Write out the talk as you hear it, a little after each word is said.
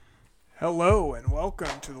Hello and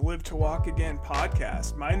welcome to the Live to Walk Again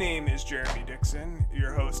podcast. My name is Jeremy Dixon,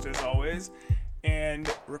 your host as always, and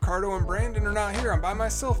Ricardo and Brandon are not here. I'm by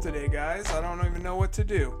myself today, guys. I don't even know what to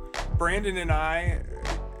do. Brandon and I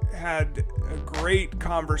had a great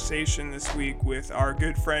conversation this week with our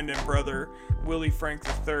good friend and brother, Willie Frank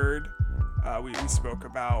III. We spoke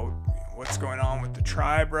about what's going on with the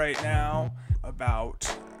tribe right now,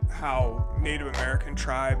 about how Native American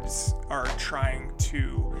tribes are trying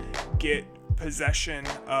to get possession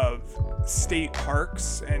of state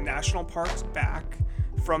parks and national parks back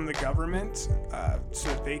from the government so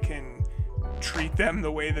that they can treat them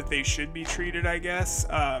the way that they should be treated, I guess.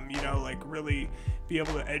 Really be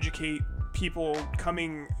able to educate people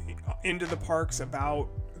coming into the parks about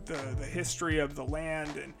the history of the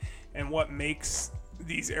land and what makes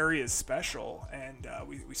these areas special, and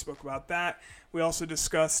we spoke about that. We also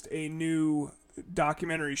discussed a new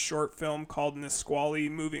documentary short film called Nisqually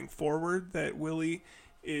Moving Forward that Willie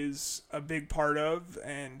is a big part of,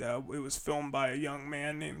 and it was filmed by a young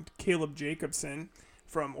man named Caleb Jacobson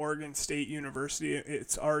from Oregon State University.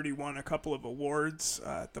 It's already won a couple of awards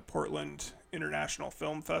at the Portland International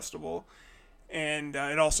Film Festival, and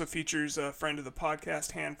it also features a friend of the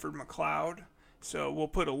podcast, Hanford McLeod. So we'll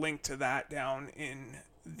put a link to that down in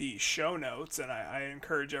the show notes, and I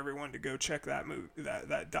encourage everyone to go check that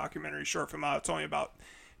that documentary short film out. It's only about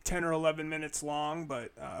 10 or 11 minutes long,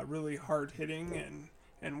 but really hard hitting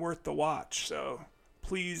and worth the watch. So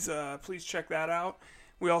please check that out.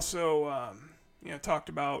 We also talked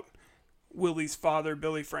about Willie's father,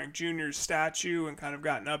 Billy Frank Jr.'s statue, and kind of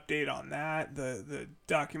got an update on that. The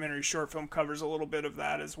documentary short film covers a little bit of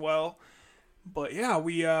that as well. But yeah,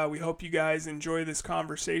 we hope you guys enjoy this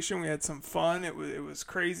conversation. We had some fun. It was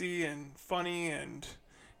crazy and funny, and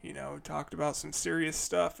talked about some serious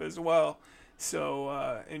stuff as well.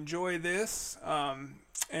 So enjoy this,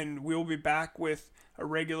 and we'll be back with a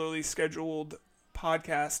regularly scheduled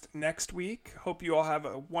podcast next week. Hope you all have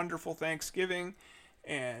a wonderful Thanksgiving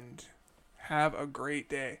and have a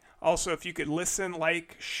great day. Also, if you could listen,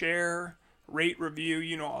 like, share, rate,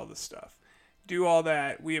 review, all the stuff. Do all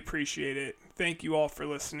that. We appreciate it. Thank you all for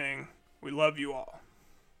listening. We love you all.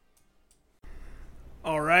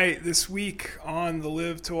 All right, this week on the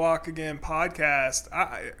Live to Walk Again podcast,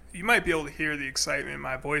 you might be able to hear the excitement in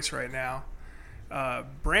my voice right now.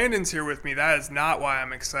 Brandon's here with me. That is not why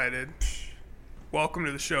I'm excited. Welcome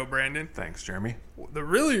to the show, Brandon. Thanks, Jeremy. The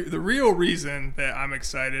real reason that I'm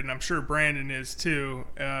excited, and I'm sure Brandon is too,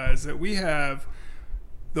 is that we have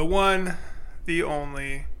the one, the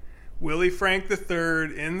only Willie Frank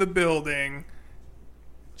III in the building,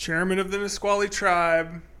 chairman of the Nisqually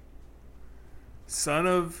tribe, son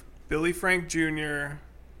of Billy Frank Jr.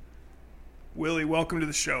 Willie, welcome to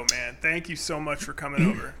the show, man. Thank you so much for coming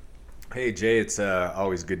over. Hey, Jay, it's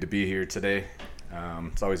always good to be here today.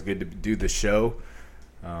 It's always good to do the show.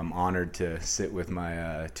 I'm honored to sit with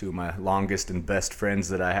my two of my longest and best friends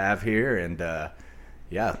that I have here, and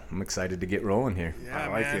I'm excited to get rolling here. Yeah, I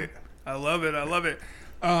like man. it. I love it.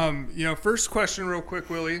 First question real quick,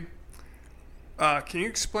 Willie. Can you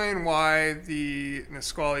explain why the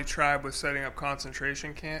Nisqually tribe was setting up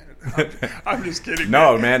concentration camp? I'm just kidding.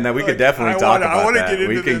 No, man, we could definitely talk about that.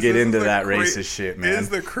 We can get into that racist shit, man. It is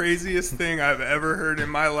the craziest thing I've ever heard in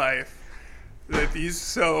my life.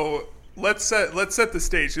 So let's set the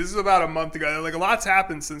stage. This is about a month ago. Like, a lot's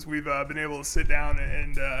happened since we've been able to sit down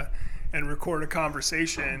and record a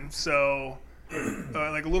conversation. So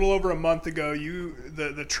like a little over a month ago,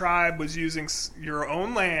 the tribe was using your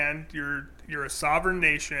own land. You're a sovereign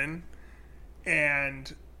nation,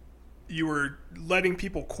 and you were letting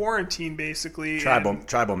people quarantine, basically.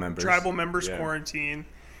 Tribal members. Tribal members quarantine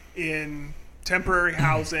in temporary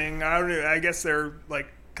housing. I don't know. I guess they're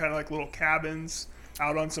kind of like little cabins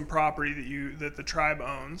out on some property that the tribe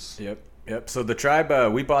owns. Yep. So the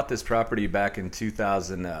tribe, we bought this property back in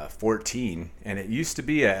 2014, and it used to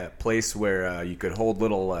be a place where you could hold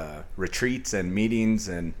little retreats and meetings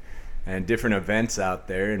and different events out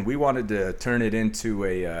there. And we wanted to turn it into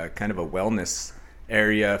a kind of a wellness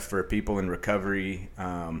area for people in recovery.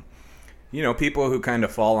 People who kind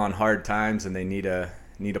of fall on hard times and they need a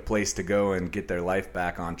place to go and get their life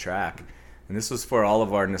back on track. And this was for all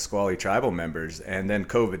of our Nisqually tribal members. And then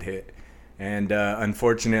COVID hit. And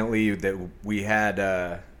unfortunately, that we had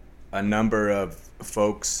a number of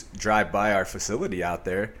folks drive by our facility out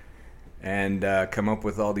there and come up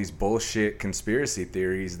with all these bullshit conspiracy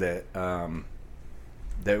theories that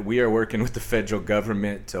we are working with the federal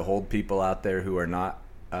government to hold people out there who are not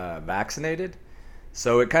vaccinated.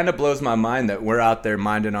 So it kind of blows my mind that we're out there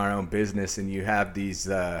minding our own business, and you have these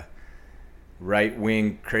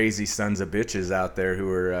right-wing crazy sons of bitches out there who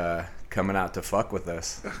are coming out to fuck with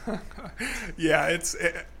us. Yeah,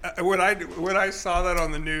 when I saw that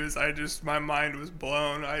on the news, my mind was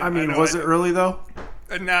blown. Was it really though?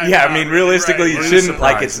 Yeah, I mean, realistically, right. you shouldn't,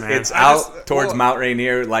 like, it's out towards well, Mount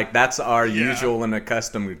Rainier, like, that's our usual and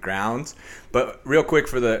accustomed grounds. But real quick,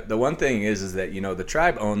 for the one thing is that, the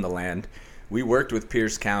tribe owned the land. We worked with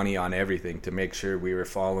Pierce County on everything to make sure we were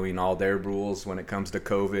following all their rules when it comes to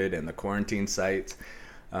COVID and the quarantine sites.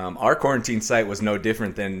 Our quarantine site was no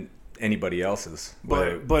different than anybody else's.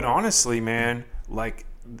 But honestly, man, like,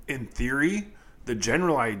 in theory, the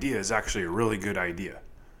general idea is actually a really good idea.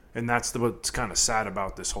 And that's what's kind of sad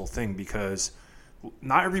about this whole thing, because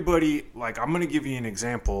not everybody, like, I'm going to give you an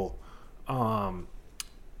example. I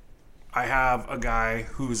have a guy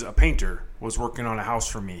who's a painter, was working on a house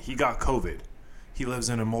for me. He got COVID. He lives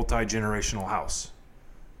in a multi-generational house.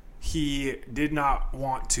 He did not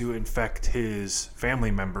want to infect his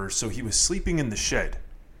family members, so he was sleeping in the shed.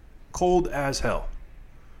 Cold as hell.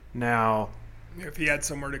 Now, if he had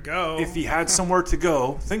somewhere to go.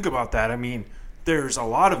 Think about that. I mean, there's a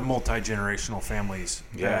lot of multi-generational families.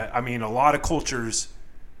 Yeah. A lot of cultures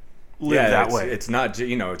live that way. It's not,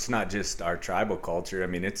 it's not just our tribal culture. I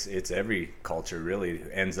mean, it's every culture really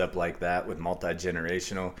ends up like that, with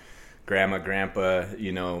multi-generational. Grandma, grandpa,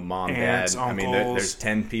 mom, aunts, dad. uncles. I mean, there's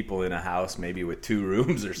 10 people in a house, maybe with 2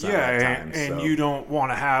 rooms or something. Yeah, and you don't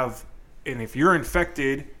want to have. And if you're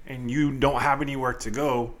infected and you don't have anywhere to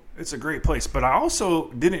go, it's a great place. But I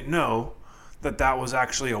also didn't know that was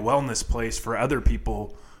actually a wellness place for other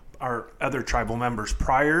people, our other tribal members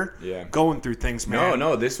prior going through things, man.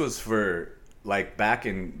 No, this was for, like,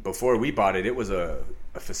 before we bought it, it was a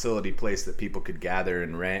facility place that people could gather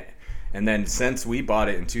and rent. And then since we bought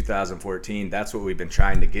it in 2014, that's what we've been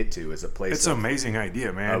trying to get to, is a place. It's an amazing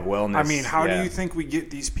idea, man. Of wellness. I mean, how do you think we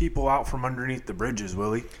get these people out from underneath the bridges,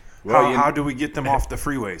 Willie? Well, how do we get them off the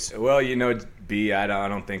freeways? Well, B, I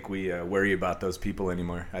don't think we worry about those people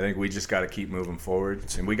anymore. I think we just got to keep moving forward,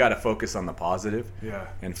 and we got to focus on the positive. Yeah.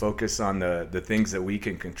 And focus on the things that we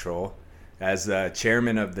can control. As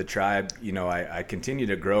chairman of the tribe, I continue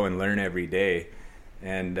to grow and learn every day.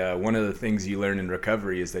 And one of the things you learn in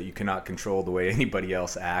recovery is that you cannot control the way anybody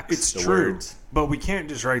else acts. It's true, words. But we can't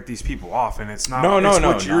just write these people off, and it's not. No,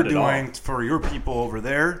 what you're not doing for your people over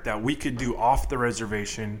there that we could do off the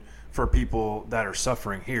reservation for people that are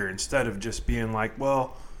suffering here, instead of just being like,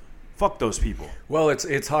 well, fuck those people. Well,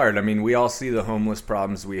 it's hard. I mean, we all see the homeless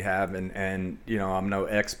problems we have, and I'm no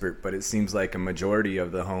expert, but it seems like a majority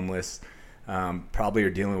of the homeless probably are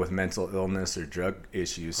dealing with mental illness or drug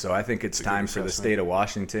issues. So I think it's time for the state of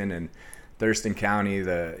Washington and Thurston County,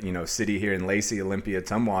 the city here in Lacey, Olympia,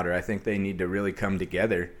 Tumwater. I think they need to really come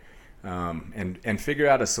together and figure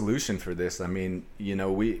out a solution for this. I mean,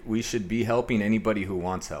 we should be helping anybody who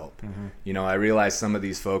wants help. Mm-hmm. I realize some of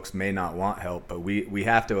these folks may not want help, but we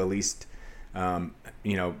have to at least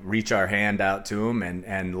reach our hand out to them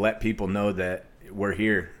and let people know that we're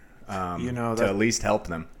here to at least help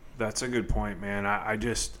them. That's a good point, man. I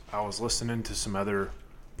was listening to some other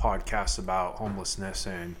podcasts about homelessness,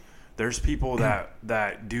 and there's people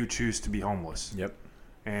that do choose to be homeless. Yep.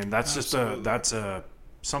 And that's Absolutely. that's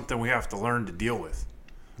something we have to learn to deal with.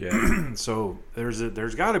 Yeah. So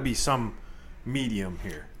there's got to be some medium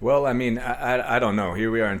here. Well, I mean, I don't know.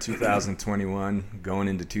 Here we are in 2021, going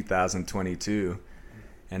into 2022.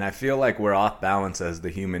 And I feel like we're off balance as the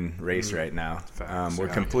human race right now. Facts. We're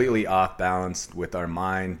completely off balance with our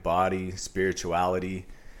mind, body, spirituality,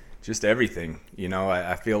 just everything.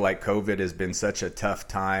 I feel like COVID has been such a tough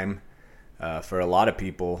time for a lot of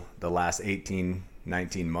people the last 18,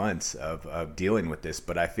 19 months of dealing with this.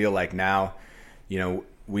 But I feel like now,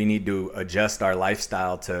 we need to adjust our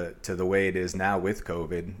lifestyle to the way it is now with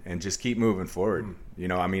COVID and just keep moving forward.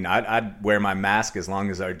 I'd wear my mask as long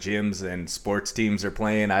as our gyms and sports teams are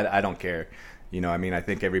playing. I don't care. I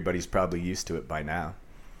think everybody's probably used to it by now.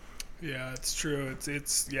 Yeah, it's true.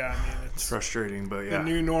 It's frustrating, but yeah, the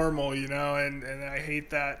new normal, and I hate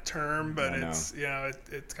that term, but it's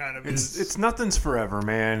it kind of is. It's nothing's forever,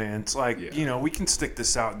 man. And it's like we can stick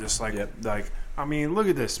this out just like I mean, look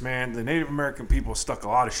at this, man. The Native American people stuck a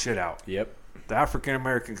lot of shit out. Yep. The African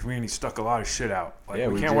American community stuck a lot of shit out. Like,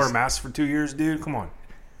 we can't wear masks for 2 years, dude. Come on.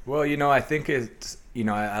 Well, I think it's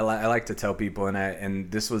I like to tell people, and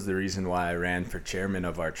this was the reason why I ran for chairman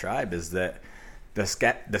of our tribe, is that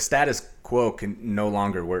the status quo no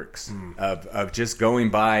longer works of just going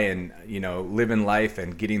by and living life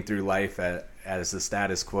and getting through life as the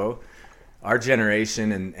status quo. Our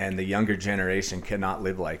generation and the younger generation cannot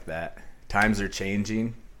live like that. Times are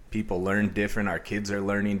changing. People learn different. Our kids are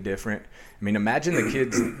learning different. I mean, imagine the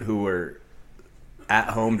kids who were at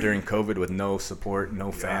home during COVID with no support,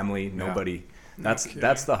 no family, nobody.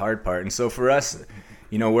 That's the hard part. And so for us,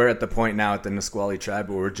 we're at the point now at the Nisqually Tribe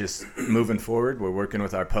where we're just moving forward. We're working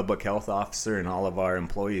with our public health officer and all of our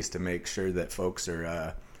employees to make sure that folks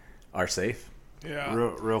are safe. Yeah.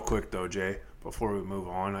 Real quick though, Jay, before we move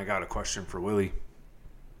on, I got a question for Willie.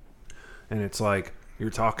 And it's like, you're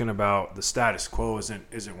talking about the status quo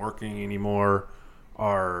isn't working anymore.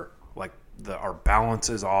 Our balance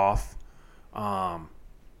is off.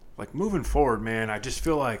 Like moving forward, man, I just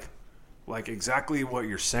feel like exactly what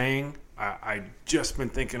you're saying. I just been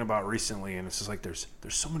thinking about recently, and it's just like there's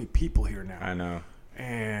so many people here now. I know.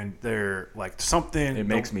 And they're like something. It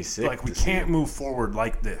makes me sick. Like we can't move forward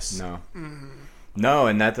like this. No. Mm-hmm. No,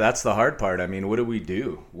 and that's the hard part. I mean, what do we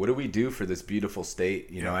do? What do we do for this beautiful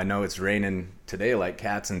state? I know it's raining today like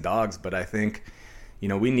cats and dogs, but I think,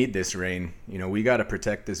 we need this rain. We got to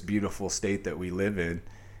protect this beautiful state that we live in.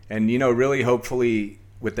 And, really hopefully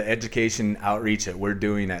with the education outreach that we're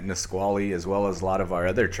doing at Nisqually as well as a lot of our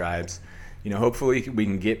other tribes, hopefully we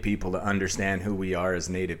can get people to understand who we are as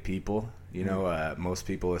Native people. Most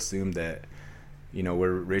people assume that,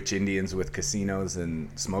 we're rich Indians with casinos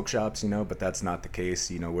and smoke shops, but that's not the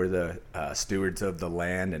case. We're the stewards of the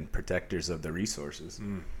land and protectors of the resources.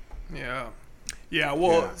 Yeah. Yeah.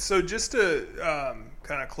 Well, so just to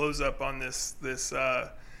kind of close up on this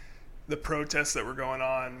the protests that were going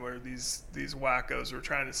on where these wackos were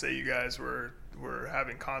trying to say you guys were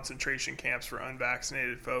having concentration camps for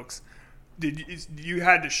unvaccinated folks. You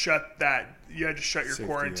had to shut your Safety,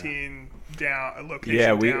 quarantine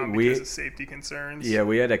location down because of safety concerns? Yeah,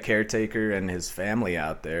 we had a caretaker and his family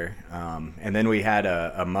out there. And then we had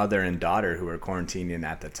a mother and daughter who were quarantining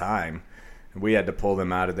at the time. We had to pull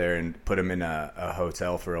them out of there and put them in a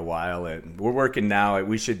hotel for a while. And we're working now.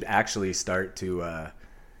 We should actually start to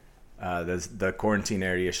the quarantine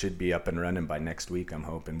area should be up and running by next week, I'm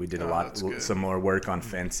hoping. We did some more work on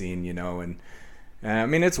fencing, and I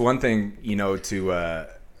mean, it's one thing, to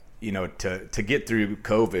get through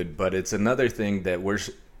COVID, but it's another thing that we're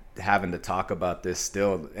having to talk about this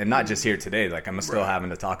still, and not just here today. Like I'm still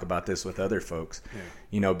having to talk about this with other folks,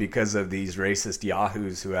 because of these racist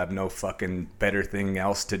yahoos who have no fucking better thing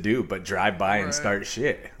else to do but drive by and start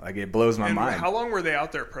shit. Like it blows my mind. How long were they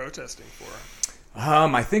out there protesting for?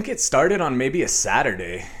 I think it started on maybe a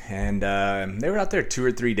Saturday, and they were out there 2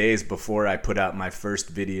 or 3 days before I put out my first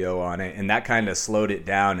video on it, and that kind of slowed it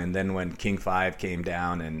down. And then when King 5 came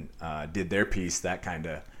down and did their piece, that kind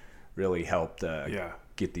of really helped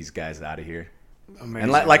get these guys out of here. Amazing.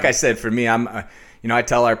 And like I said, for me, I'm, I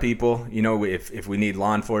tell our people, if we need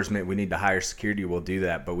law enforcement, we need to hire security, we'll do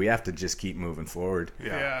that, but we have to just keep moving forward.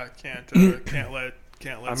 Can't let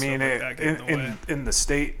I mean, that get in the way. In the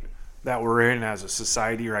state that we're in as a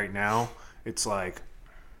society right now, it's like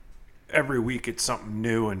every week it's something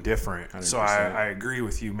new and different. 100%. So I agree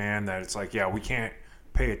with you, man, that it's like, we can't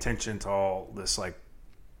pay attention to all this like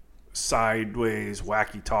sideways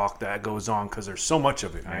wacky talk that goes on because there's so much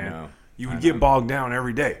of it, man. I know. You would get bogged down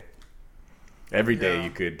every day. Every day you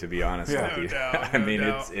could, to be honest with you. Doubt, I mean,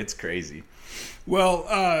 it's crazy. Well,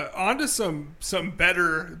 on to some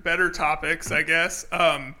better topics, I guess.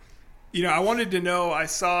 I wanted to know, I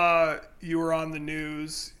saw you were on the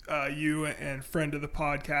news, you and friend of the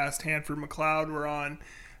podcast, Hanford McLeod, were on,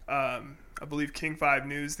 I believe, King 5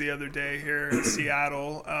 News the other day here in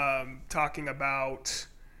Seattle, talking about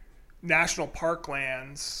national park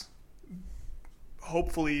lands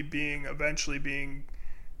hopefully eventually being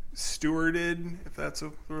stewarded, if that's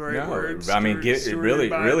the right word. I mean,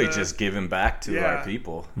 really just giving back to our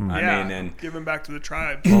people. I mean, and giving back to the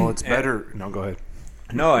tribe. Well, it's better. No, go ahead.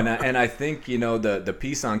 No, and I think, the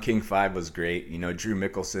piece on King 5 was great. Drew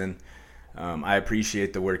Mickelson, I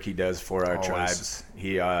appreciate the work he does for our tribes.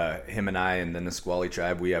 Him and I and the Nisqually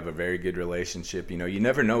tribe, we have a very good relationship. You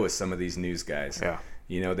never know with some of these news guys. Yeah.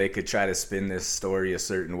 They could try to spin this story a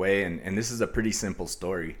certain way, and this is a pretty simple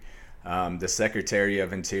story. The Secretary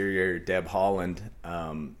of Interior, Deb Haaland,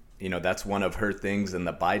 that's one of her things in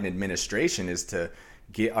the Biden administration is to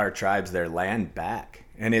get our tribes their land back.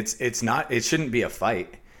 And it shouldn't be a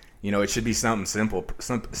fight. It should be something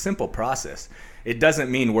simple process. It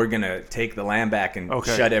doesn't mean we're going to take the land back and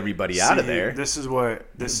shut everybody out of there. This is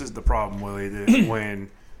the problem, Willie, that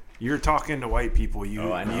when you're talking to white people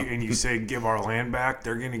and you say give our land back,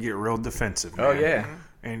 they're going to get real defensive, man. Oh, yeah.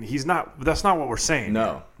 And that's not what we're saying.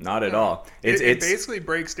 No, not at all. It basically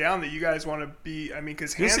breaks down that you guys want to be. I mean,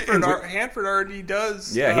 because Hanford already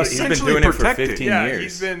does. Yeah, he's been doing it for 15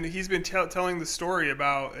 years. He's been telling the story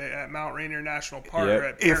about at Mount Rainier National Park, or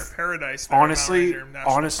at Paradise.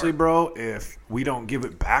 Honestly, bro, if we don't give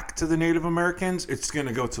it back to the Native Americans, it's going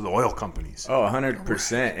to go to the oil companies. Oh,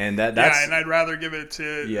 100%. And that's and I'd rather give it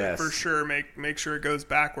to for sure. Make sure it goes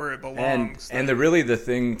back where it belongs. And the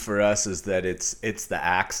thing for us is that it's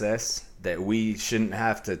the access that we shouldn't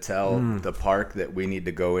have to tell the park that we need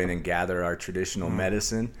to go in and gather our traditional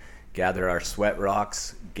medicine, gather our sweat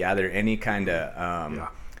rocks, gather any kind of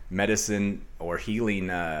medicine or healing,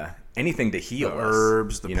 anything to heal us.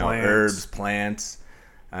 Herbs, plants. Plants.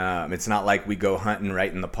 It's not like we go hunting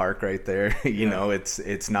right in the park right there. you know,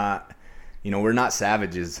 it's not, we're not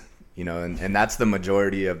savages, and that's the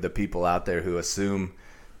majority of the people out there who assume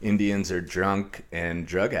Indians are drunk and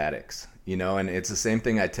drug addicts. And it's the same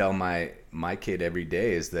thing I tell my kid every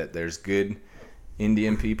day is that there's good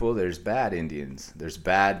Indian people, there's bad Indians, there's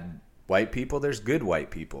bad white people, there's good white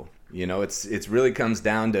people. It's really comes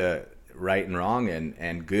down to right and wrong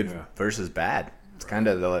and good versus bad. It's kind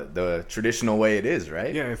of the traditional way it is,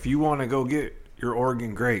 right? Yeah, if you want to go get your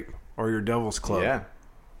Oregon grape or your Devil's Club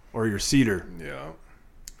or your cedar. Yeah.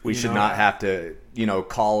 We should not have to,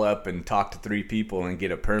 call up and talk to 3 people and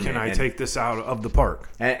get a permit. Can I take this out of the park?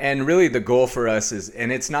 And really the goal for us is,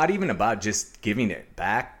 and it's not even about just giving it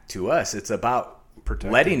back to us. It's about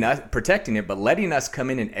protecting it, but letting us come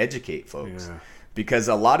in and educate folks. Yeah. Because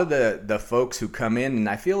a lot of the folks who come in, and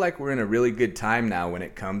I feel like we're in a really good time now when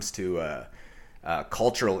it comes to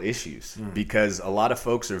cultural issues, because a lot of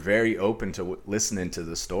folks are very open to listening to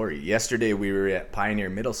the story. Yesterday we were at Pioneer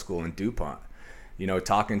Middle School in DuPont.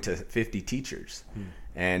 Talking to 50 teachers.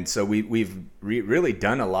 And so we've really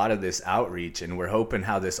done a lot of this outreach, and we're hoping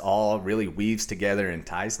how this all really weaves together and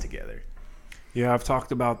ties together. Yeah, I've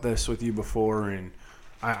talked about this with you before, and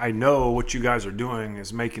I know what you guys are doing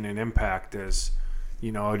is making an impact as,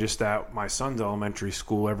 just at my son's elementary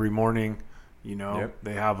school every morning,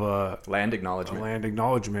 they have a land acknowledgement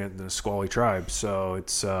in the Nisqually tribe. So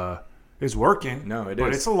it's working. No, it is.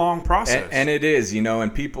 But it's a long process. And it is,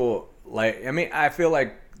 and people... I feel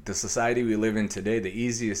like the society we live in today, the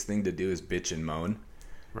easiest thing to do is bitch and moan.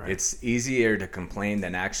 Right. It's easier to complain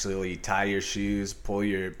than actually tie your shoes, put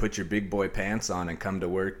your big boy pants on, and come to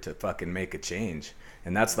work to fucking make a change.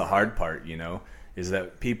 And that's the hard part, is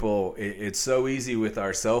that people. It's so easy with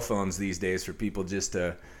our cell phones these days for people just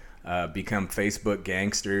to become Facebook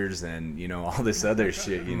gangsters and all this other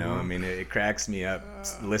shit. It cracks me up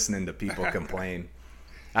listening to people complain.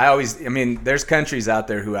 There's countries out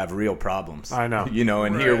there who have real problems. I know.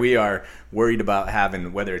 And Here we are worried about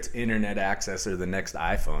having, whether it's internet access or the next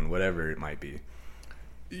iPhone, whatever it might be.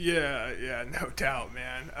 Yeah, no doubt,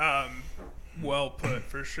 man. Well put,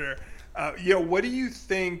 for sure. What do you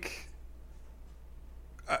think,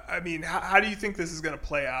 how do you think this is going to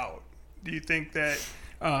play out? Do you think that,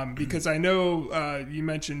 because I know you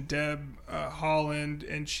mentioned Deb Haaland,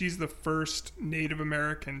 and she's the first Native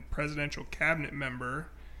American presidential cabinet member,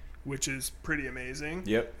 which is pretty amazing.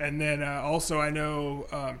 Yep. And then also I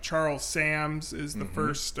know Charles Sams is the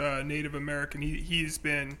first Native American. He's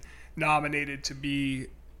been nominated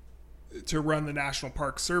to run the National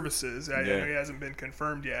Park Services. I know he hasn't been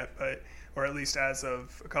confirmed yet, or at least as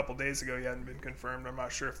of a couple days ago, he hadn't been confirmed. I'm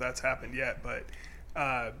not sure if that's happened yet, but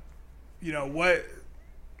what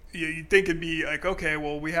you'd think it'd be like, okay,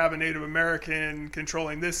 well, we have a Native American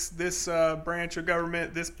controlling this branch of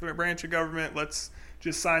government, let's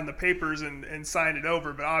just sign the papers and sign it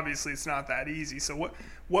over. But obviously it's not that easy. So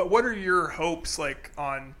what are your hopes, like,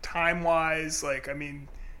 on time wise?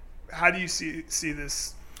 How do you see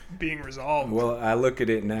this being resolved? Well, I look at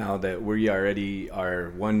it now that we already are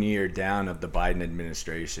 1 year down of the Biden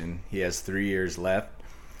administration. He has 3 years left.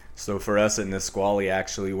 So for us at Nisqually,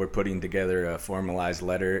 actually, we're putting together a formalized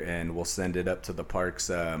letter, and we'll send it up to the parks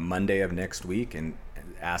Monday of next week and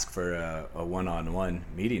ask for a one-on-one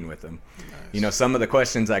meeting with them. Nice. Some of the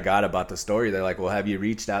questions I got about the story, they're like, well, have you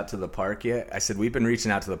reached out to the park yet? I said, we've been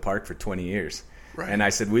reaching out to the park for 20 years. Right. And I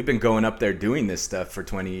said, we've been going up there doing this stuff for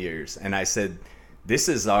 20 years. And I said, this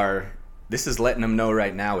is letting them know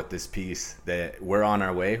right now with this piece that we're on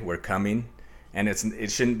our way, we're coming. And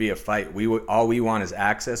it shouldn't be a fight. All we want is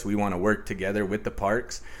access. We want to work together with the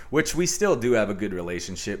parks, which we still do have a good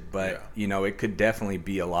relationship, but it could definitely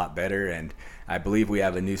be a lot better. And I believe we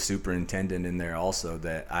have a new superintendent in there also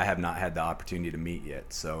that I have not had the opportunity to meet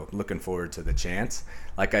yet. So looking forward to the chance.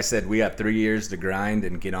 Like I said, we have 3 years to grind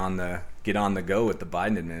and get on the go with the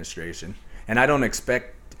Biden administration. And I don't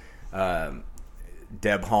expect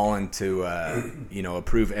Deb Haaland to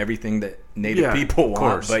approve everything that Native people want,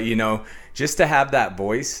 course. but just to have that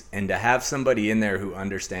voice and to have somebody in there who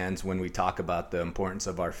understands when we talk about the importance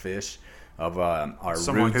of our fish, of our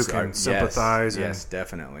Someone roots, who can sympathize. Yes,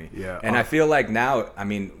 definitely. Yeah. And I feel like now,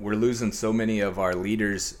 we're losing so many of our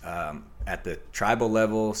leaders at the tribal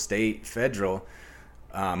level, state, federal,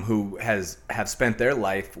 who have spent their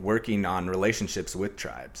life working on relationships with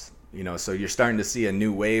tribes. So you're starting to see a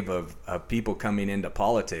new wave of people coming into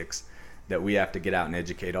politics that we have to get out and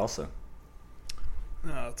educate also.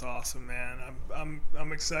 No, that's awesome, man.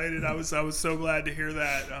 I'm excited. I was so glad to hear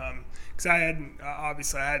that, because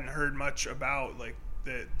I hadn't heard much about like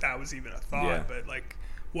that was even a thought. Yeah. But like,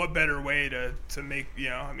 what better way to make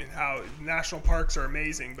how national parks are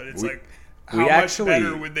amazing, but it's how much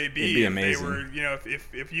better would they be, if they were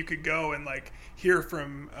if you could go and like hear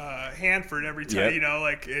from Hanford every time,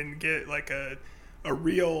 Yep. and get like a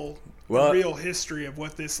real history of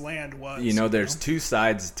what this land was. There's two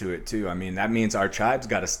sides to it too. That means our tribe's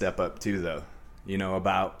got to step up too, though.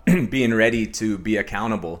 About being ready to be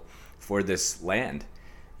accountable for this land.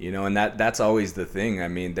 And that's always the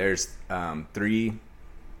thing. There's 3,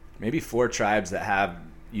 maybe 4 tribes that have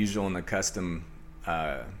usual and the custom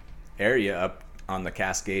area up on the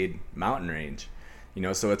Cascade Mountain Range.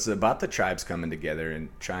 So it's about the tribes coming together and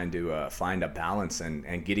trying to find a balance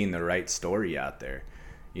and getting the right story out there.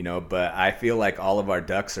 But I feel like all of our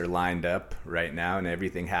ducks are lined up right now, and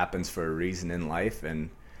everything happens for a reason in life. And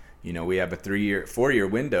we have a 4-year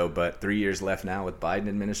window, but 3 years left now with Biden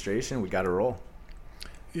administration. We got to roll.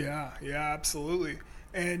 Yeah, absolutely.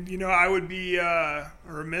 And I would be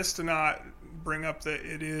remiss to not bring up that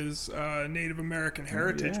it is Native American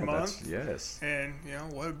Heritage Month. Yes. And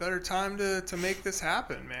what a better time to make this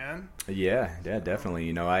happen, man. Yeah,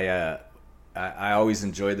 definitely. I always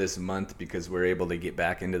enjoy this month because we're able to get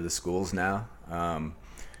back into the schools now.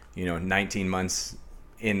 19 months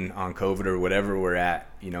in on COVID or whatever we're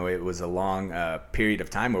at, it was a long period of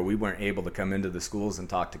time where we weren't able to come into the schools and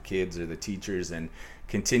talk to kids or the teachers and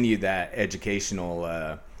continue that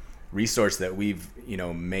educational resource that we've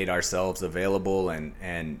made ourselves available.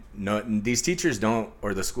 And these teachers don't,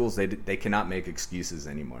 or the schools, they cannot make excuses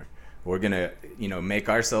anymore. We're gonna make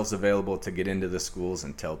ourselves available to get into the schools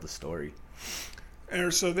and tell the story.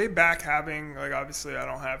 And so are they back having, like, obviously I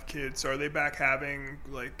don't have kids, so are they back having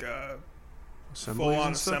like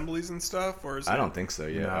full-on assemblies and stuff, or is I don't think so.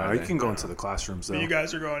 Yeah, no, you can go into the classrooms though. But you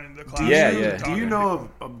guys are going into the classrooms. Yeah. Do you know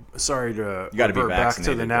of? Sorry to revert back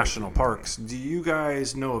to the national parks. Do you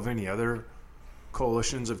guys know of any other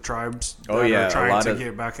coalitions of tribes that are trying to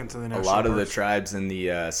get back into the national parks? A lot of the tribes in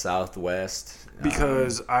the Southwest.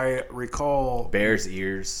 Because I recall Bears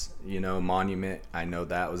Ears, Monument. I know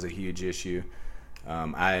that was a huge issue.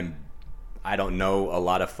 I don't know a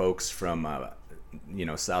lot of folks from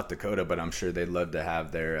South Dakota, but I'm sure they'd love to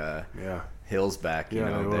have their hills back.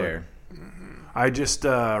 There. I just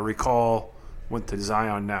recall went to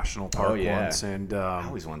Zion National Park once, and I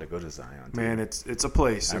always wanted to go to Zion. Man, it's a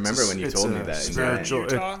place. I remember when you told me that. Spiritual,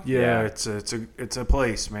 it's a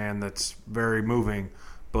place, man. That's very moving,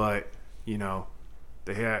 but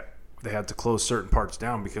they had to close certain parts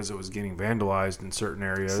down because it was getting vandalized in certain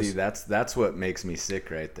areas. See, that's what makes me sick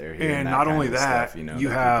right there. And not only that, you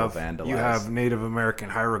have Native American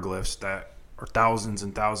hieroglyphs that are thousands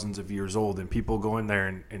and thousands of years old, and people go in there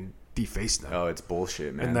and deface them. Oh, it's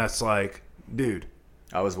bullshit, man. And that's like, dude.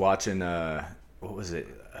 I was watching what was it?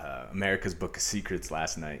 America's Book of Secrets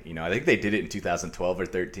last night. I think they did it in 2012 or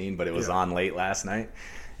 13, but it was on late last night.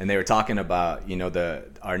 And they were talking about,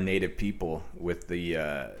 our native people with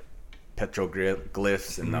the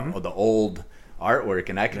petroglyphs and the old artwork.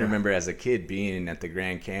 And I can remember as a kid being at the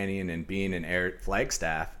Grand Canyon and being in Eric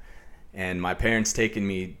Flagstaff, and my parents taking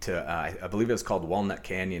me to, I believe it was called Walnut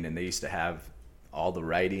Canyon, and they used to have all the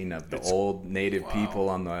writing of the old native people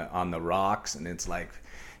on the rocks. And it's like,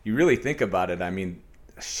 you really think about it.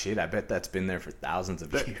 Shit, I bet that's been there for thousands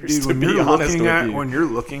of years. Dude, when you're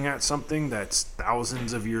looking at something that's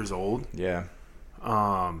thousands of years old,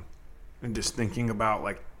 and just thinking about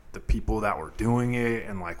like the people that were doing it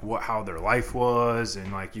and like how their life was,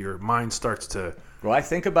 and like your mind starts to. Well, I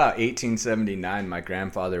think about 1879. My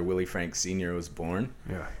grandfather Willie Frank Sr. was born.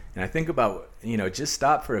 Yeah. And I think about just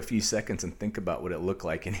stop for a few seconds and think about what it looked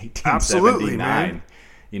like in 1879. Absolutely, man.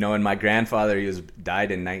 And my grandfather,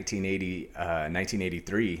 died in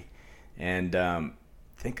 1983, and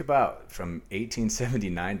think about from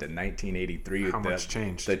 1879 to 1983 how much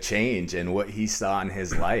changed. The change and what he saw in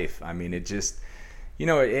his life. It just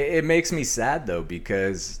It makes me sad though,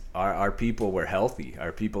 because our people were healthy.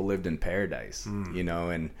 Our people lived in paradise,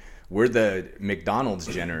 and we're the McDonald's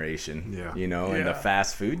generation, and the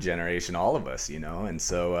fast food generation, all of us, and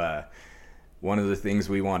so one of the things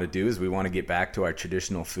we want to do is we want to get back to our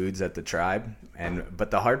traditional foods at the tribe.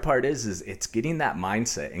 But the hard part is it's getting that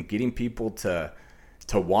mindset and getting people to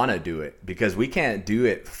want to do it, because we can't do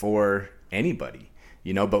it for anybody,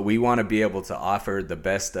 but we want to be able to offer the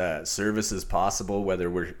best services possible, whether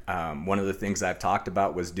we're one of the things I've talked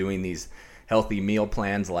about was doing these healthy meal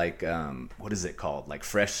plans, like what is it called, like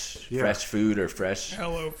fresh food, or fresh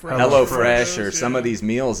Hello Fresh, or some of these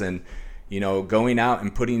meals, and going out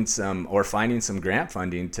and putting some, or finding some grant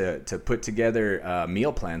funding to put together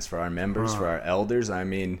meal plans for our members, for our elders. I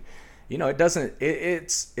mean,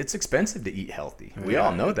 it's expensive to eat healthy. We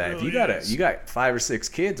all know that. If you got 5 or 6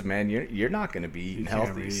 kids, man, you're not going to be eating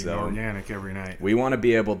healthy. So organic every night. We want to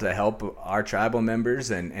be able to help our tribal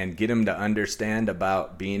members and get them to understand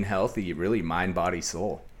about being healthy, really mind, body,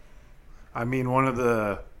 soul. I mean, one of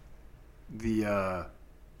the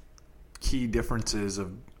key differences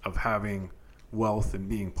of having wealth and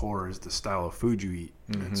being poor is the style of food you eat.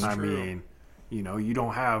 I mean, you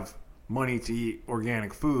don't have money to eat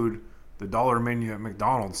organic food. The dollar menu at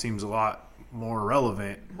McDonald's seems a lot more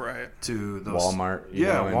relevant, to those Walmart.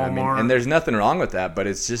 Walmart. And there's nothing wrong with that, but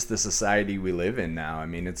it's just the society we live in now. I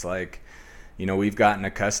mean, it's like, we've gotten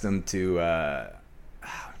accustomed to,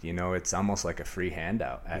 it's almost like a free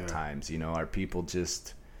handout at times. Our people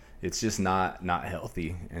it's just not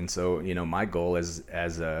healthy. And so, my goal as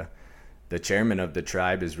the chairman of the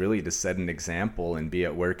tribe is really to set an example and be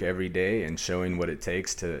at work every day and showing what it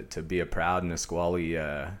takes to be a proud Nisqually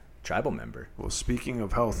tribal member. Well, speaking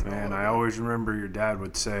of health, man, I always remember your dad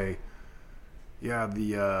would say,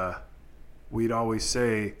 we'd always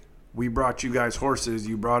say, we brought you guys horses,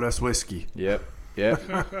 you brought us whiskey. Yep.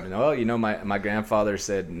 Well, my grandfather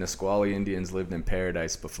said Nisqually Indians lived in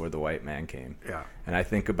paradise before the white man came. Yeah. And I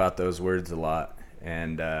think about those words a lot.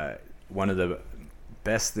 And one of the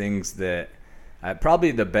best things that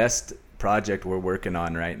probably the best project we're working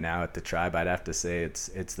on right now at the tribe, I'd have to say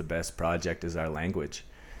it's the best project, is our language.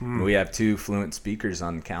 We have 2 fluent speakers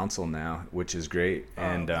on the council now, which is great.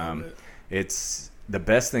 And it's the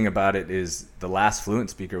best thing about it is the last fluent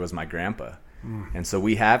speaker was my grandpa. And so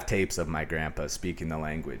we have tapes of my grandpa speaking the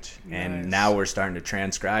language. Nice. And now we're starting to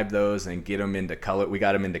transcribe those and get them into color. We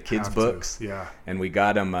got them into kids' books. Yeah. And we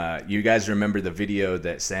got them. You guys remember the video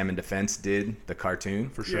that Salmon Defense did, the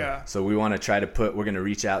cartoon? For sure. Yeah. So we want to try to we're going to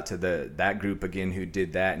reach out to that group again who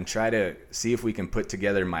did that and try to see if we can put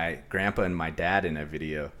together my grandpa and my dad in a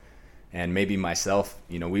video. And maybe myself,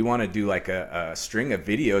 we want to do like a string of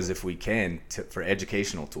videos if we can for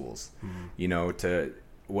educational tools, to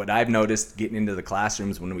what I've noticed getting into the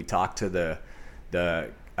classrooms when we talk to the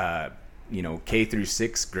K through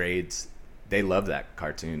 6 grades, they love that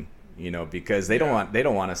cartoon, because they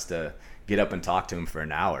don't want us to get up and talk to them for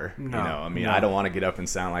an hour. I don't want to get up and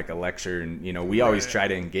sound like a lecture, and we always try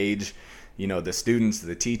to engage, the students,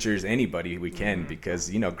 the teachers, anybody we can, because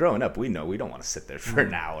growing up, we know we don't want to sit there for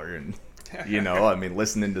an hour and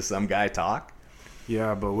listening to some guy talk.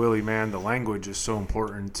 Yeah, but Willie, man, the language is so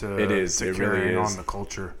important to carrying on the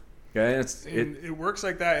culture. Yeah, it works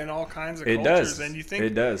like that in all kinds of cultures. Does. And you think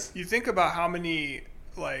it does. You think about how many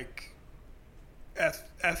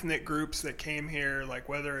ethnic groups that came here, like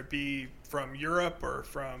whether it be from Europe or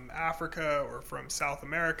from Africa or from South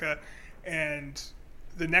America, and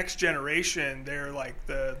the next generation, they're like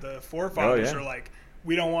the forefathers are like,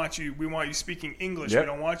 we don't want you. We want you speaking English. Yep. We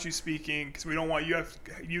don't want you speaking, because we don't want you to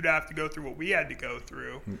have to go through what we had to go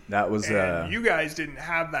through. That was and you guys didn't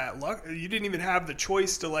have that luck. You didn't even have the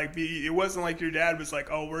choice to be. It wasn't like your dad was like,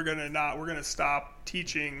 "Oh, we're gonna stop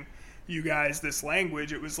teaching you guys this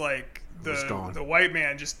language." It was like the white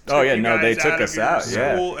man just took they took us out.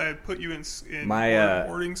 School and put you in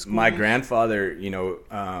boarding school. My grandfather, in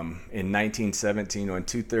 1917, when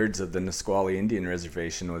 2/3 of the Nisqually Indian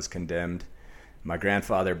Reservation was condemned, my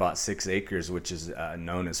grandfather bought 6 acres, which is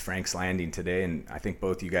known as Frank's Landing today, and I think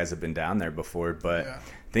both you guys have been down there before. But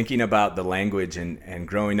thinking about the language and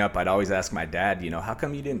growing up, I'd always ask my dad, how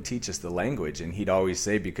come you didn't teach us the language? And he'd always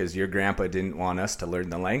say, because your grandpa didn't want us to learn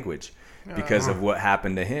the language because of what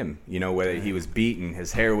happened to him. Whether he was beaten,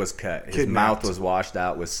 his hair was cut, his mouth was washed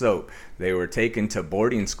out with soap. They were taken to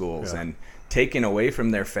boarding schools and taken away from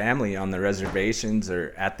their family on the reservations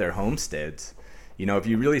or at their homesteads. If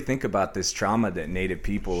you really think about this trauma that Native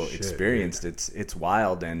people experienced, it's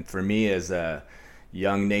wild. And for me as a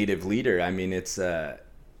young Native leader, it's I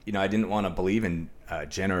didn't want to believe in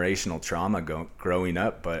generational trauma growing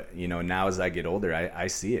up, but now as I get older, I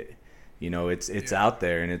see it. It's out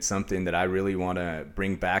there, and it's something that I really want to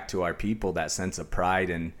bring back to our people, that sense of pride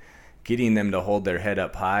and getting them to hold their head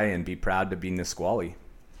up high and be proud to be Nisqually.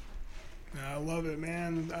 I love it,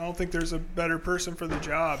 man. I don't think there's a better person for the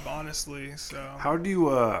job, honestly. So how do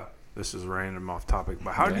you this is random off topic,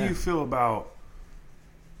 but how do you feel about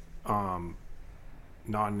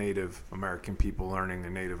non-Native American people learning the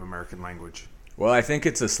Native American language? Well, I think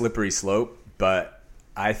it's a slippery slope, but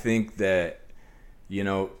I think that,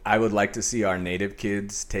 I would like to see our Native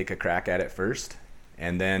kids take a crack at it first.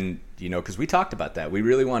 And then, because we talked about that. We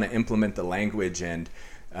really want to implement the language. And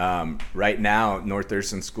right now, North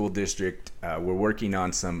Thurston School District, we're working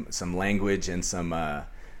on some language and some,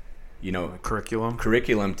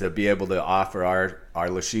 curriculum to be able to offer our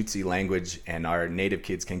Lushootseed language, and our Native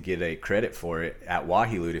kids can get a credit for it at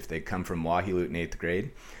Wahilute if they come from Wahilute in 8th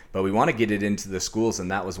grade. But we want to get it into the schools,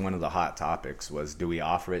 and that was one of the hot topics, was do we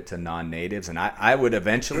offer it to non-natives? And I would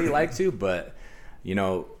eventually like to, but,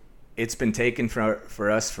 it's been taken for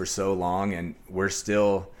us for so long, and we're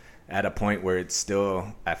still at a point where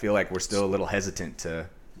I feel like we're still a little hesitant to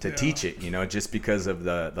teach it, just because of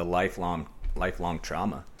the lifelong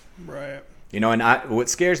trauma. Right. And what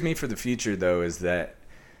scares me for the future, though, is that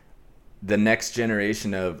the next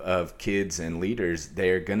generation of kids and leaders,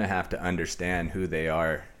 they're going to have to understand who they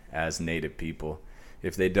are as Native people.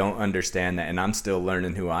 If they don't understand that, and I'm still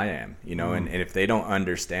learning who I am, and if they don't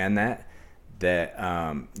understand that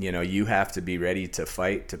you have to be ready to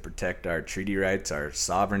fight to protect our treaty rights, our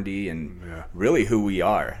sovereignty, and really who we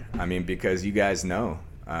are. I mean, because you guys know,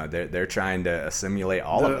 they're trying to assimilate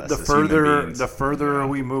all of us. The further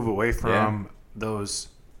we move away from those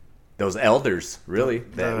elders, really,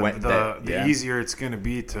 the easier it's going to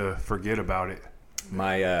be to forget about it.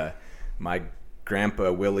 My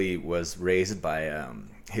grandpa Willie was raised by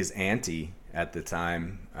his auntie at the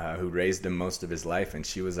time, who raised him most of his life, and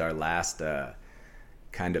she was our last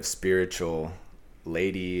kind of spiritual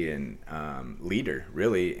lady and leader,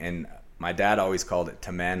 really. And my dad always called it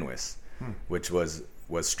Tamanwis, which was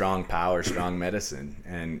strong power, strong medicine.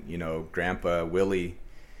 And Grandpa Willie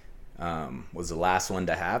was the last one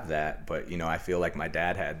to have that, but I feel like my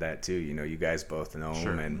dad had that too. You guys both know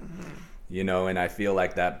him, and and I feel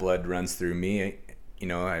like that blood runs through me.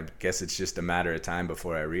 I guess it's just a matter of time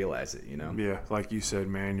before I realize it, Yeah, like you said,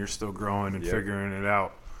 man, you're still growing and figuring it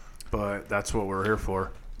out, but that's what we're here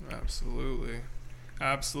for. Absolutely.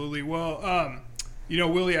 Well,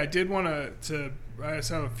 Willie, I did want to I just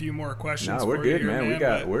have a few more questions. No, we're for good, you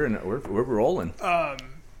here, man. We're rolling.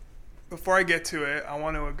 Before I get to it,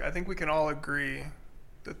 I think we can all agree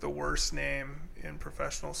that the worst name in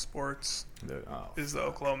professional sports is the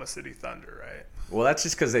Oklahoma City Thunder, right? Well, that's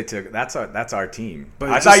just because that's our team. But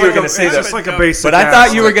I thought you were going to say that. Like a basic. But I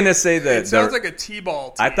thought you were going to say it sounds like a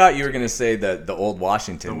T-ball team. I thought you were going to say the old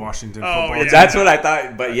Washington. The Washington football team. That's what I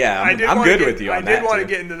thought. But yeah, I'm good with you on that. I did want to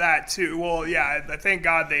get into that too. Well, yeah, I thank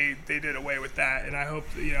God they did away with that, and I hope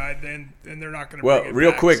and they're not going to. Well,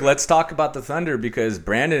 real quick, let's talk about the Thunder, because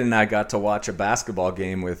Brandon and I got to watch a basketball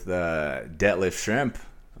game with Detlef Schrempf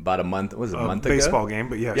about a month. Was it a month ago? Baseball game,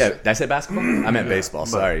 but yes. Yeah, did I say basketball? I meant baseball.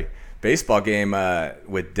 Sorry. Baseball game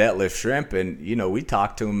with Detlef Schrempf, and we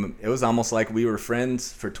talked to him. It was almost like we were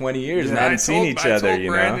friends for 20 years and hadn't seen each other. I told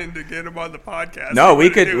Brandon to get him on the podcast. No, we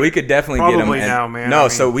could definitely get him. Probably now, man. No,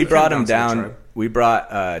 so we brought him down. We brought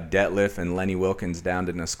Detlef and Lenny Wilkins down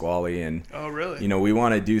to Nisqually, and oh really? We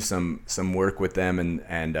want to do some work with them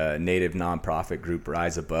and Native nonprofit group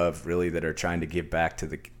Rise Above, really, that are trying to give back to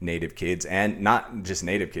the Native kids, and not just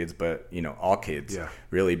Native kids, but all kids,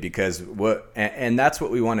 really, because and that's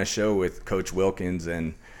what we want to show with Coach Wilkins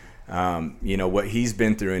and what he's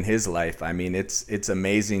been through in his life. I mean, it's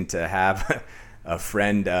amazing to have a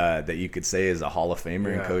friend that you could say is a Hall of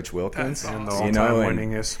Famer in Coach Wilkins. And the all-time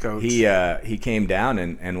winningest coach. He came down,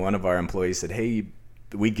 and one of our employees said, hey,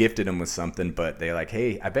 we gifted him with something, but they're like,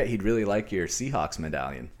 hey, I bet he'd really like your Seahawks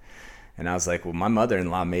medallion. And I was like, well, my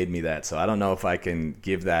mother-in-law made me that, so I don't know if I can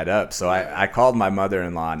give that up. So I called my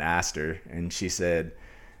mother-in-law and asked her, and she said,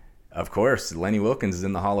 of course, Lenny Wilkins is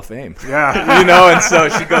in the Hall of Fame. Yeah. And so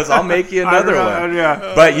she goes, I'll make you another one.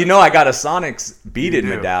 Yeah. But I got a Sonics beaded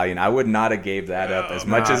medallion. I would not have gave that up as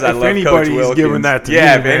much as I love Coach Wilkins. Giving that to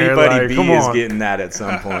if anybody is getting that at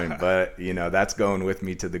some point. But, that's going with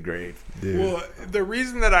me to the grave. Dude. Well, the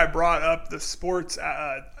reason that I brought up the sports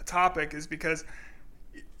topic is because,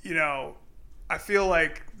 I feel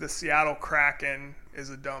like the Seattle Kraken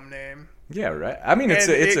is a dumb name. Yeah, right. I mean,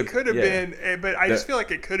 it could have been, but I just feel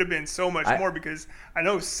like it could have been so much more, because I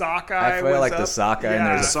know Sockeye. I feel like the Sockeye, and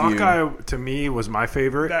there's a few. Sockeye to me was my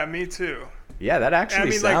favorite. That me too. Yeah, that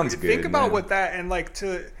actually sounds good. Think about what that, and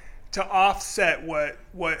to offset what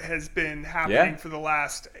has been happening for the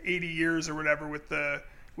last 80 years or whatever with the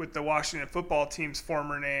Washington football team's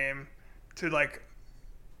former name, to like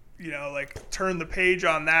turn the page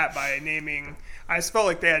on that by naming. I just felt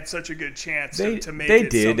like they had such a good chance to make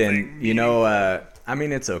it. They did, and I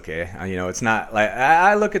mean, it's okay. It's not like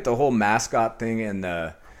I look at the whole mascot thing and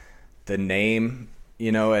the name,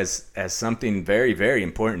 as something very, very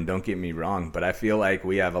important. Don't get me wrong, but I feel like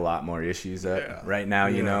we have a lot more issues right now,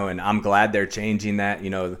 and I'm glad they're changing that.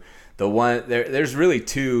 The one there's really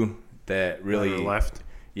two that really left.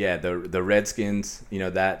 Yeah, the Redskins.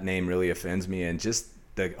 That name really offends me, and just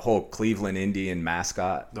the whole Cleveland Indian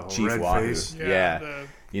mascot, the whole Chief red Wahoo. face. Yeah.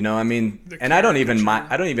 And I don't even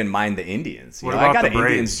mind the Indians. What I about got the an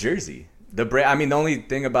Braves? Indians jersey. The only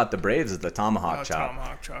thing about the Braves is the tomahawk chop.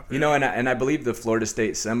 Tomahawk chop. And I believe the Florida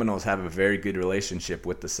State Seminoles have a very good relationship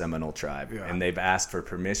with the Seminole tribe, and they've asked for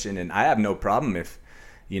permission. And I have no problem if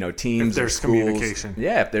teams, if there's schools, communication.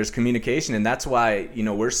 Yeah, if there's communication, and that's why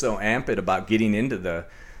we're so amped about getting into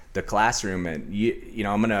the classroom. And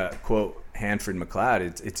I'm gonna quote Hanford McLeod.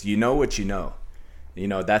 It's what you know.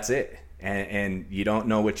 That's it. And you don't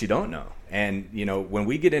know what you don't know. And when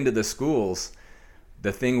we get into the schools,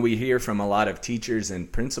 the thing we hear from a lot of teachers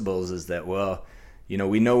and principals is that,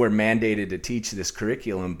 we know we're mandated to teach this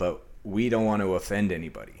curriculum, but we don't want to offend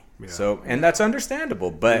anybody. Yeah. So, and that's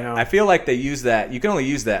understandable, but I feel like they use that. You can only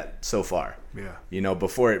use that so far. Yeah.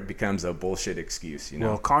 Before it becomes a bullshit excuse.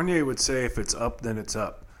 Well, Kanye would say if it's up, then it's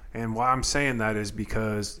up. And why I'm saying that is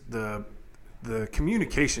because the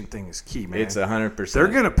communication thing is key, man. It's 100%. They're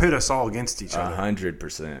gonna pit us all against each other.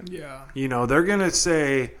 100%. Yeah. They're gonna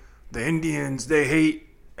say the Indians they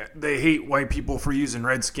hate white people for using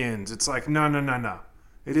Redskins. It's like no.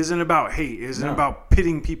 It isn't about hate. It isn't about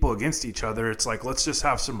pitting people against each other. It's like, let's just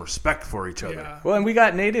have some respect for each other. Yeah. Well, and we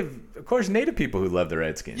got native people who love the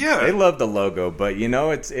Redskins. Yeah. They love the logo, but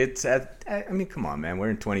come on, man.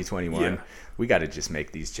 We're in 2021. Yeah. We got to just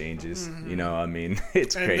make these changes. Mm-hmm.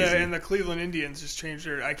 It's crazy. And the Cleveland Indians just changed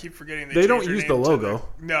their. I keep forgetting they don't use the logo.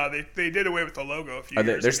 They did away with the logo a few years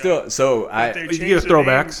ago. They're still you get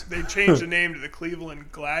throwbacks. They changed the name to the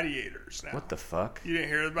Cleveland Gladiators now. What the fuck? You didn't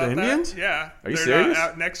hear about the that? Indians? Yeah. Are you serious?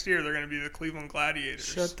 Next year they're going to be the Cleveland Gladiators.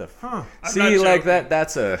 Shut the fuck. Huh. See, like that.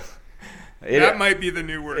 That's that might be the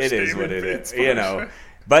new word. It is what it is.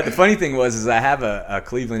 But the funny thing is I have a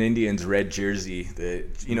Cleveland Indians red jersey, the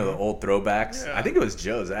old throwbacks. Yeah. I think it was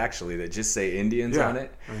Joe's actually that just say Indians on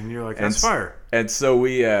it. And you're like, that's fire. And so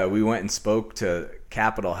we went and spoke to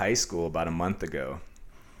Capitol High School about a month ago,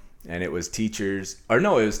 and it was teachers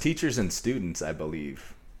and students, I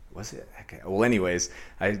believe. Was it? Okay. Well, anyways,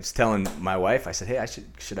 I was telling my wife, I said, hey,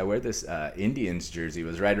 should I wear this Indians jersey? It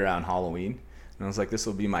was right around Halloween, and I was like, this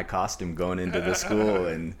will be my costume going into the school.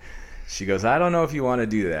 And she goes, I don't know if you want to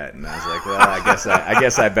do that. And I was like, well, I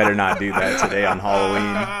guess I better not do that today on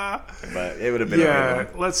Halloween. But it would have been a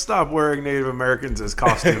good one. Let's stop wearing Native Americans as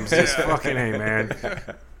costumes. Just fucking hey, man.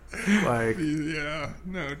 Like, yeah,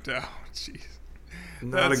 no doubt. Jeez.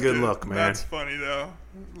 Not a good look, man. That's funny though.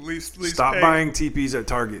 At least stop buying teepees at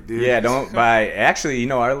Target, dude. Yeah, don't buy. Actually,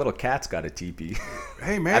 our little cat's got a teepee.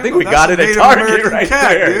 Hey, man. I think we got it at Target American right cat,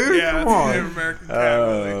 there. Dude. Yeah, come it's on. a Native American cat.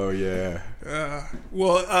 Oh, yeah.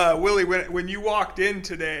 Willie, when you walked in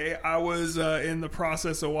today, I was in the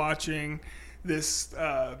process of watching this,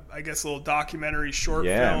 I guess, little documentary short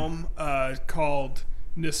film called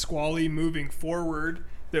Nisqually Moving Forward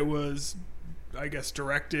that was, I guess,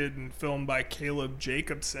 directed and filmed by Caleb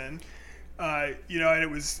Jacobson. And it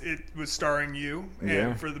was starring you,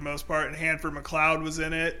 and for the most part, and Hanford McLeod was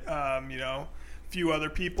in it. Few other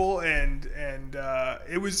people, and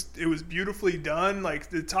it was beautifully done. Like,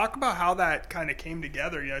 to talk about how that kind of came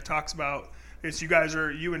together. It talks about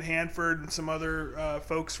you and Hanford and some other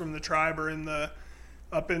folks from the tribe are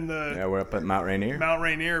we're up at Mount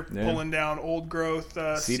Rainier. Pulling down old growth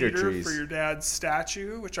cedar trees for your dad's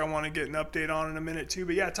statue, which I want to get an update on in a minute too.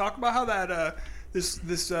 But talk about how that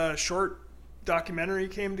this short documentary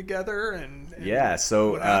came together and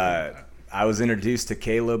so I was introduced to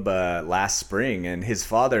Caleb last spring, and his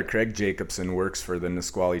father, Craig Jacobson, works for the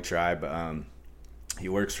Nisqually tribe. He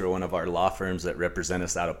works for one of our law firms that represent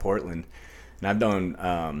us out of Portland. And I've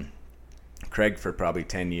known Craig for probably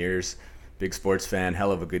 10 years. Big sports fan,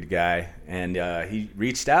 hell of a good guy. And he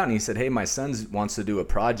reached out and he said, hey, my son wants to do a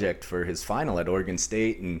project for his final at Oregon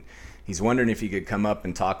State, and he's wondering if he could come up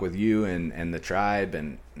and talk with you and the tribe.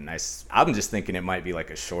 And I'm just thinking it might be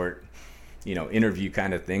like a short interview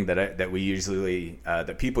kind of thing that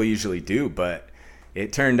people usually do, but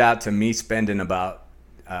it turned out to me spending about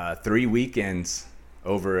 3 weekends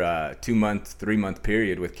over a 2-month, 3-month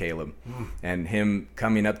period with Caleb, and him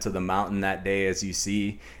coming up to the mountain that day, as you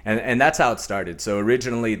see, and that's how it started. So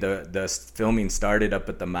originally the filming started up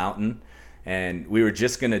at the mountain, and we were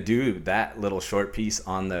just gonna do that little short piece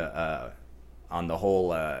on the whole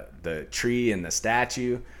the tree and the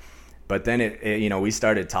statue. But then it we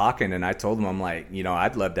started talking, and I told him, I'm like,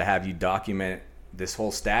 I'd love to have you document this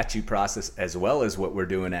whole statue process as well as what we're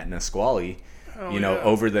doing at Nisqually,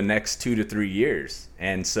 over the next 2 to 3 years.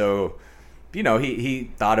 And so,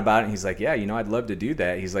 he thought about it, and he's like, yeah, I'd love to do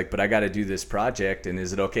that. He's like, but I got to do this project, and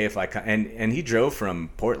is it okay if I come? And he drove from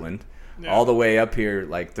Portland all the way up here,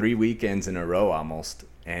 like 3 weekends in a row almost.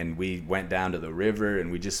 And we went down to the river,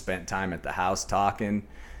 and we just spent time at the house talking.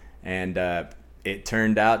 And it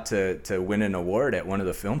turned out to win an award at one of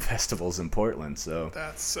the film festivals in Portland. So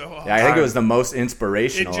that's so awesome. Yeah, I think it was the most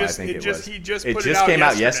inspirational. He just came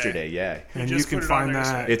out yesterday. Yeah, and you can find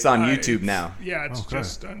that. It's on YouTube now. Yeah, it's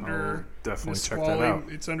just under. Definitely Nisqually. Check that out.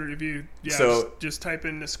 It's under review. Yeah, so just type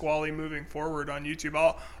in Nisqually Moving Forward on YouTube.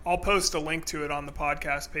 I'll post a link to it on the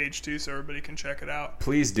podcast page too, so everybody can check it out.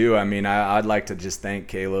 Please do. I mean, I'd like to just thank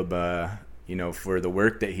Caleb. For the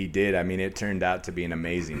work that he did. I mean, it turned out to be an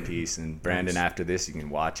amazing piece. And Brandon, after this, you can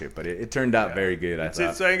watch it. But it turned out very good. I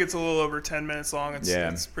think it's a little over 10 minutes long.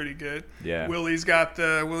 It's pretty good. Yeah. Willie's got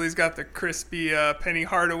the crispy Penny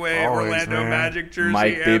Hardaway Always, Orlando man. Magic jersey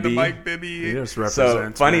Mike and Bibby. the Mike Bibby. He just So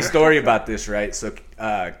represents. funny man. story about this, right? So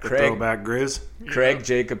The Craig throwback Grizz.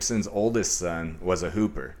 Jacobson's oldest son was a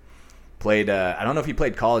hooper. Played I don't know if he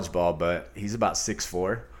played college ball, but he's about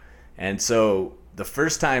 6'4". And so the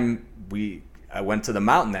first time I went to the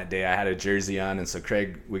mountain that day, I had a jersey on, and so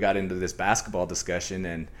we got into this basketball discussion,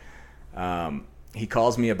 and he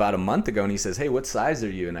calls me about a month ago, and he says, hey, what size are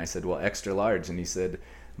you? And I said, well, extra large. And he said,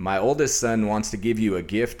 my oldest son wants to give you a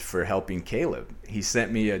gift for helping Caleb. He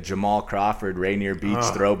sent me a Jamal Crawford Rainier Beach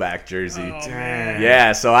throwback jersey. Dang.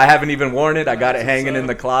 Yeah, so I haven't even worn it. I got it hanging in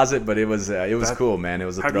the closet, but it was cool, man. It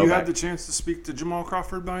was a Have throwback. you had the chance to speak to Jamal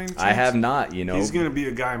Crawford by any chance? I have not, He's going to be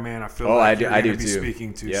a guy, man, I feel Oh, like I do you're going to be too.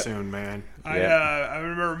 speaking to Yep. soon, man. I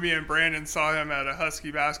remember me and Brandon saw him at a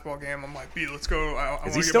Husky basketball game. I'm like, B, let's go. I want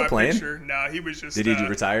to get still my playing? picture. No, he was just. Did he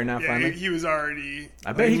retire now Yeah, finally? he was already.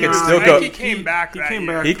 I bet he Yeah, could I still I go. think he came back. he that came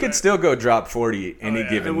year, back. He could but- still go drop 40 any yeah.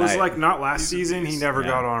 given It was night. like not last He's a season. He beast. never Yeah.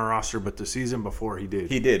 got on a roster, but the season before he did.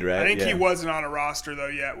 He did, right? I think he Yeah. wasn't on a roster though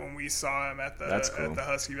yet when we saw him at the That's cool. at the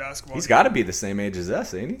Husky basketball. He's game. got to be the same age as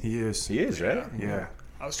us, ain't he? He is. He is, right? Yeah.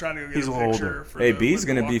 I was trying to go get He's a a little picture. older. For Hey, the B's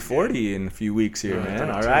going to be Milwaukee 40 in a few weeks here,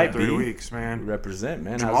 man. All 2 or right, 3 B. weeks, man. Represent,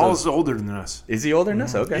 man. Jamal's older than us. Is he older than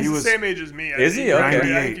us? Okay. He's He was- the same age as me. I Is think. he? Okay. I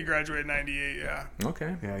 98. think he graduated '98. Yeah.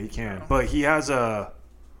 Okay. Yeah, he can. But he has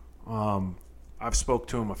I've spoke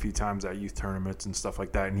to him a few times at youth tournaments and stuff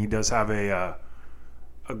like that, and he does have a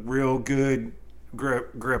real good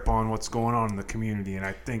grip on what's going on in the community, and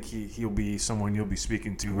I think he'll be someone you'll be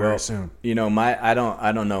speaking to very soon. I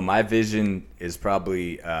don't know. My vision is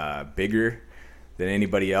probably bigger than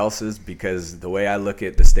anybody else's, because the way I look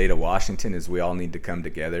at the state of Washington is we all need to come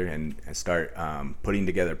together and start putting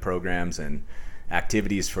together programs and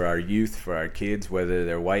activities for our youth, for our kids, whether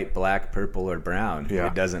they're white, black, purple, or brown. Yeah.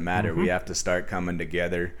 It doesn't matter. We have to start coming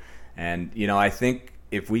together. And, I think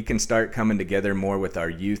if we can start coming together more with our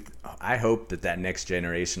youth, I hope that next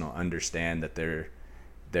generation will understand that there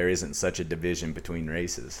isn't such a division between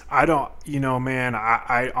races. I don't, man,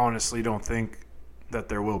 I honestly don't think that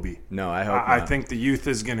there will be. No, I hope I not. think the youth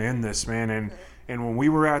is going to end this, man. And when we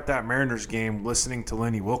were at that Mariners game, listening to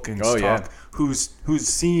Lenny Wilkins Oh, yeah. talk, who's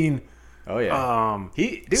seen Oh yeah,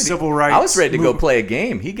 civil rights I was ready to go movement. play a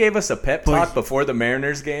game. He gave us a pep But talk before the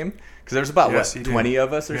Mariners game, because there was about Yes, he did. 20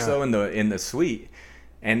 of us or Yeah. so in the suite,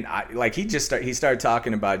 and he started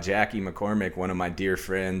talking about Jackie McCormick, one of my dear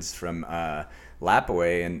friends from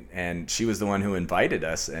Lapaway, and she was the one who invited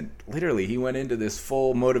us, and literally he went into this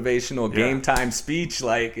full motivational game time speech,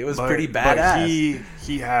 like it was pretty badass. But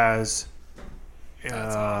he has,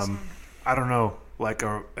 awesome. I don't know, like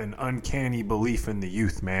an uncanny belief in the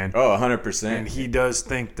youth, man. Oh, 100%. And he does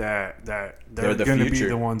think that they're the going to be future.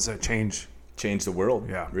 the ones that change. Change the world.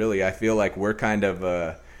 Yeah. Really, I feel like we're kind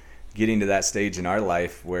of getting to that stage in our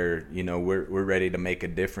life where we're ready to make a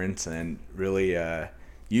difference and really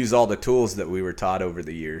use all the tools that we were taught over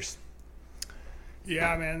the years.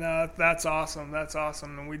 Yeah, man, that's awesome. That's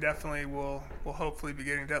awesome, and we definitely will hopefully be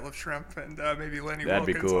getting Detlef Schrempf and maybe Lenny That'd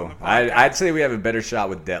be Wilkins cool. on the podcast. I'd say we have a better shot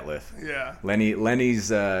with Detlef. Yeah. Lenny's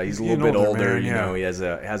he's a little getting bit older, older. man, yeah. He has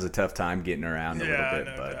a tough time getting around a Yeah, little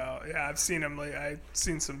bit, no but doubt. Yeah, I've seen him. I've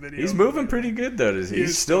seen some videos. he's moving pretty good though. He's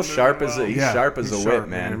is still still sharp moving as well. he's sharp as a whip,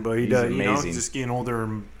 man. But he he's does, amazing. just getting older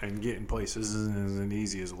and getting places isn't as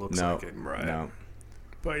easy as it looks No, like it. Right. no.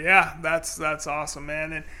 But yeah, that's awesome,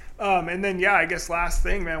 man. And then yeah, I guess last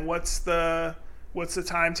thing, man, what's the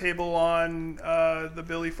timetable on the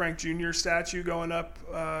Billy Frank Jr. statue going up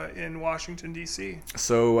in Washington, D.C.?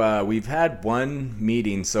 So we've had one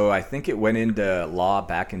meeting. So I think it went into law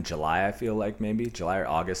back in July, I feel like maybe. July or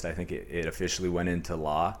August, I think it officially went into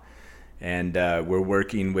law. And we're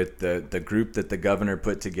working with the group that the governor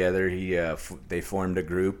put together. They formed a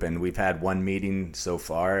group, and we've had one meeting so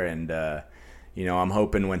far. And, I'm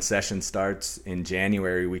hoping when session starts in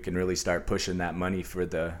January, we can really start pushing that money for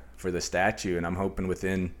the statue. And I'm hoping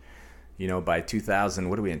within, by 2000,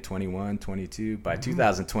 what are we in, 21, 22? By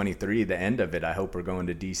 2023, the end of it, I hope we're going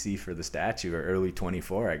to D.C. for the statue, or early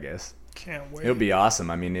 24, I guess. Can't wait. It'll be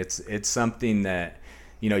awesome. I mean, it's something that,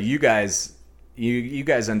 you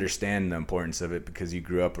guys understand the importance of it because you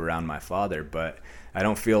grew up around my father, but I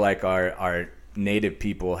don't feel like our native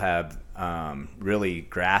people have really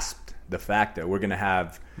grasped the fact that we're going to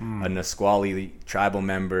have a Nisqually tribal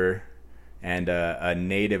member and a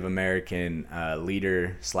Native American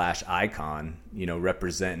leader / icon,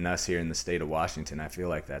 representing us here in the state of Washington. I feel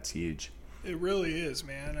like that's huge. It really is,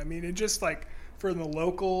 man. I mean, it just like from the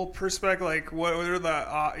local perspective, like what are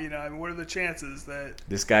the chances that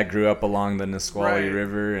this guy grew up along the Nisqually Right.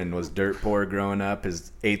 River and was dirt poor growing up,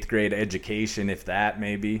 his 8th grade education, if that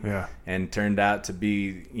maybe, and turned out to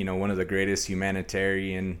be, one of the greatest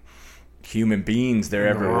humanitarian human beings there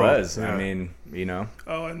In the ever world, was. yeah. I mean,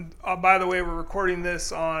 Oh, and by the way, we're recording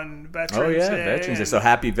this on Veterans Day. Veterans Day. and So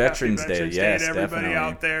happy Veterans Day. Veterans Yes, to everybody definitely.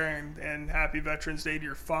 out there, and happy Veterans Day to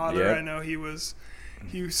your father. Yep. I know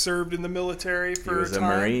he served in the military for was a a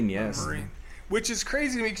time. Marine, yes. Which is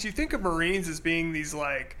crazy to me because you think of Marines as being these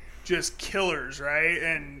like just killers, right?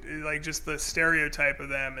 And like just the stereotype of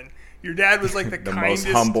them. And your dad was like the kindest,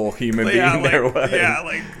 most humble human being there was. Yeah,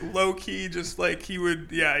 like low key, just like he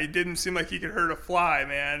didn't seem like he could hurt a fly,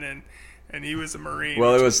 man. And he was a Marine.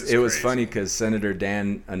 Well, it which was is funny because Senator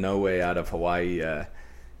Dan Inouye out of Hawaii,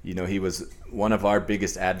 he was one of our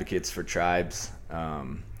biggest advocates for tribes.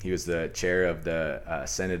 He was the chair of the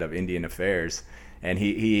Senate of Indian Affairs, and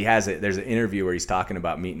he has it. There's an interview where he's talking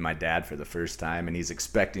about meeting my dad for the first time, and he's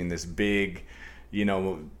expecting this big,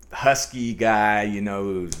 husky guy,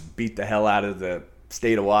 who beat the hell out of the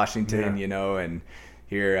state of Washington, and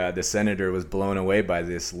here the senator was blown away by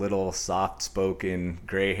this little soft-spoken,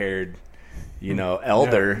 gray-haired,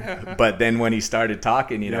 elder. Yeah. But then when he started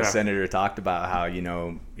talking, Yeah. Senator talked about how,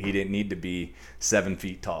 he didn't need to be 7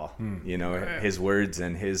 feet tall. His words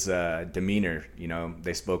and his demeanor,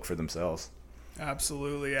 they spoke for themselves.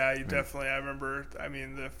 Absolutely, yeah. You definitely. I remember. I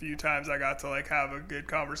mean, the few times I got to like have a good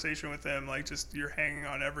conversation with him, like just you're hanging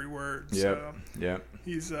on every word. So Yeah.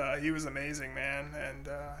 he was amazing, man.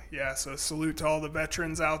 And so salute to all the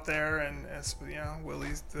veterans out there, and as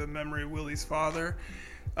the memory of Willie's father.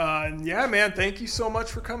 And yeah, man, thank you so much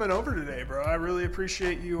for coming over today, bro. I really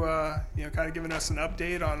appreciate you, kind of giving us an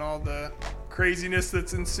update on all the craziness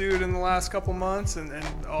that's ensued in the last couple months, and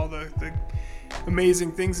all the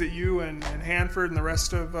amazing things that you and Hanford and the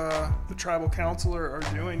rest of the tribal council are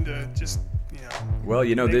doing to just, Well,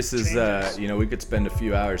 make this is, changes. we could spend a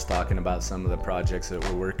few hours talking about some of the projects that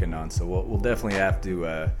we're working on. So we'll definitely have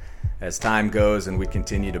to, as time goes and we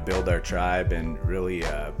continue to build our tribe and really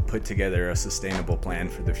put together a sustainable plan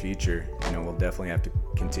for the future, we'll definitely have to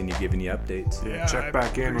continue giving you updates. Yeah, Check I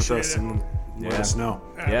back in with us appreciate it. and let us know.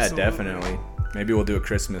 Yeah, Absolutely. definitely. Maybe we'll do a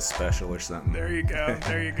Christmas special or something. There you go.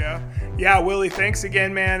 There you go. Yeah, Willie, thanks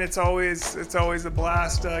again, man. It's always a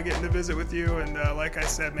blast getting to visit with you. And like I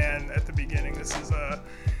said, man, at the beginning,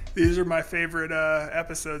 these are my favorite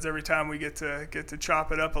episodes. Every time we get to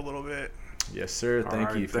chop it up a little bit. Yes, sir. Thank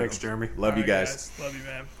All right, you. thanks, Phil. Jeremy. Love you All right, guys. Love you,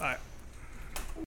 man. Bye.